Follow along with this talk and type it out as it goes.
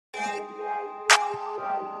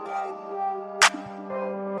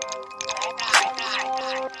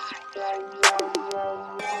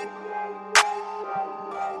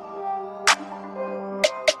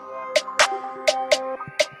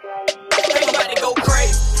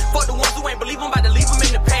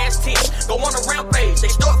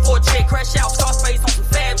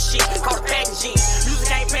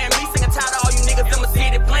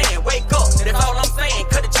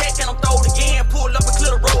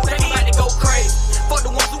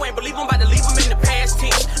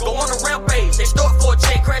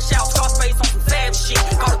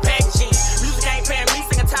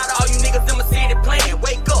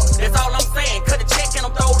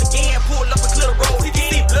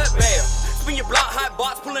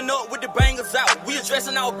Niggas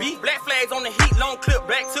dressing all beat, black flags on the heat, long clip,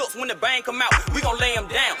 black tips when the bang come out. We gon' lay them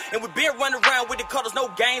down. And we been running around with the colors, no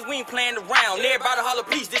games, we ain't playing around. Everybody holler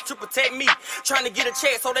peace, this to protect me. Trying to get a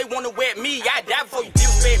check so they wanna wet me. I die before you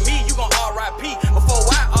disrespect me, you gon' RIP. Before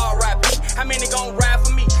I RIP, how many gon' ride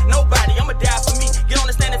for me? Nobody, I'ma die for me. Get on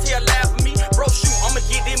the stand and tell laugh for me. Bro, shoot, I'ma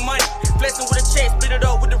get this money. Flexing with a check, split it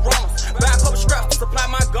up with the runners. Buy a couple straps to supply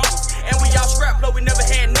my guns. And we all scrap flow, we never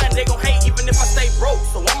had nothing. They gon' hate even if I stay broke.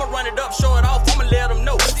 So I'ma run it up, show it off, I'ma let them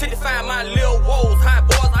know. 65 my lil woes, hot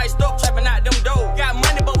boys iced up, trapping out them dough. Got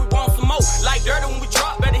money, but we want some more. Like dirty when we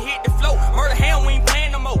drop, better hit the flow. Murder ham, we ain't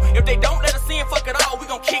playing no more. If they don't let us in, fuck it all, we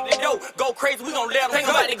gon' kick the dough. Go crazy, we gon' let them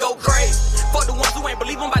go. Think go crazy. Fuck the ones who ain't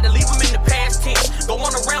believe, I'm about to leave them in the past tense. Go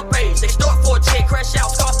on a rampage, they start for a check, crash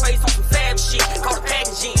out, Scarface on some savage shit. Call the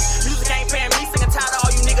packaging. Music ain't paying me, singing tired of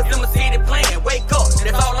all you niggas in my city playing. Wake up,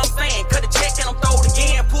 that's all I'm saying. Cut the check and I'm throw it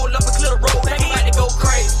again. Pull up and clear the road, they about to go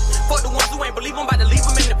crazy. Fuck the ones who ain't believe, I'm about to leave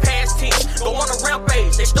them in the past tense. Go on a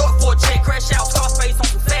rampage, they start for a check, crash out, Scarface on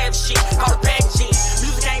some savage shit. Call the packaging.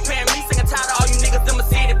 Music ain't paying me, singing tired of all you niggas in my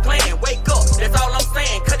city playing. Wake up, that's all I'm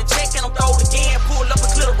saying. Cut the check and I'm throw it again. Pull up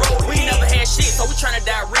and clear the road. We never had shit, so we tryna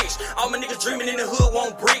die rich. All my niggas dreaming in the hood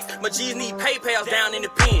want bricks. My G's need PayPals down in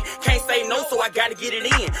the pen. Can't say no, so I gotta get it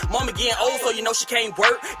in. Mama getting old, so you know she can't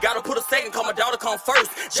work. Gotta put a second, cause my daughter come first.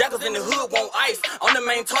 Jackals in the hood want ice. I'm the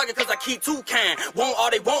main target, cause I keep two kind. Want all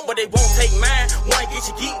they want, but they won't take mine. One get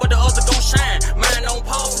you geek, but the other gon' shine. Mine on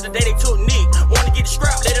pause, the day they took Nick. Wanna get the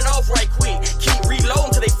scrap, let it off right quick. Keep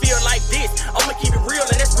reloading till they feel like this. I'ma keep it real,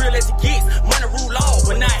 and that's real as it gets. Money rule all,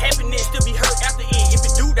 but not happiness. Still be hurt after it. If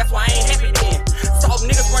it do, that's why I ain't happy then. Soft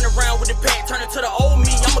niggas run around with the pack, turn it to the old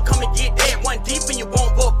me. I'ma come and get that. One deep and you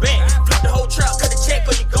won't buck back. Flip the whole trap, cut the check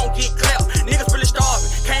or you gon' get clapped. Niggas really starving,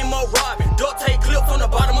 came up robbing. Duct tape clips on the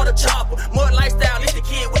bottom of the chopper. Mud lifestyle, it's the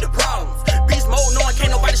kid with the problems. Beast mode, knowing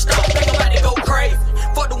can't nobody stop. Ain't nobody go crazy.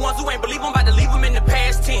 Fuck the ones who ain't believe, I'm about to leave them in the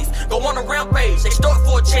past tense. Go on a rampage, they start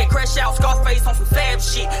for a check, crash out, Scarface on some savage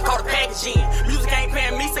shit. Call the packaging. Music ain't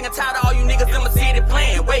paying me, singing tired of all you niggas in my city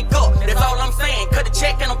playing. Wake up, that's all I'm saying. Cut the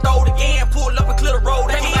check and I'm throw it again. Pull up and clear the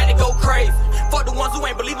road, ain't nobody go crazy. Fuck the ones who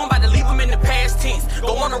ain't believe, I'm about to leave them in the past tense.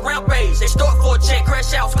 Go on a rampage, they start for a check,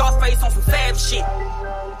 crash out, Scarface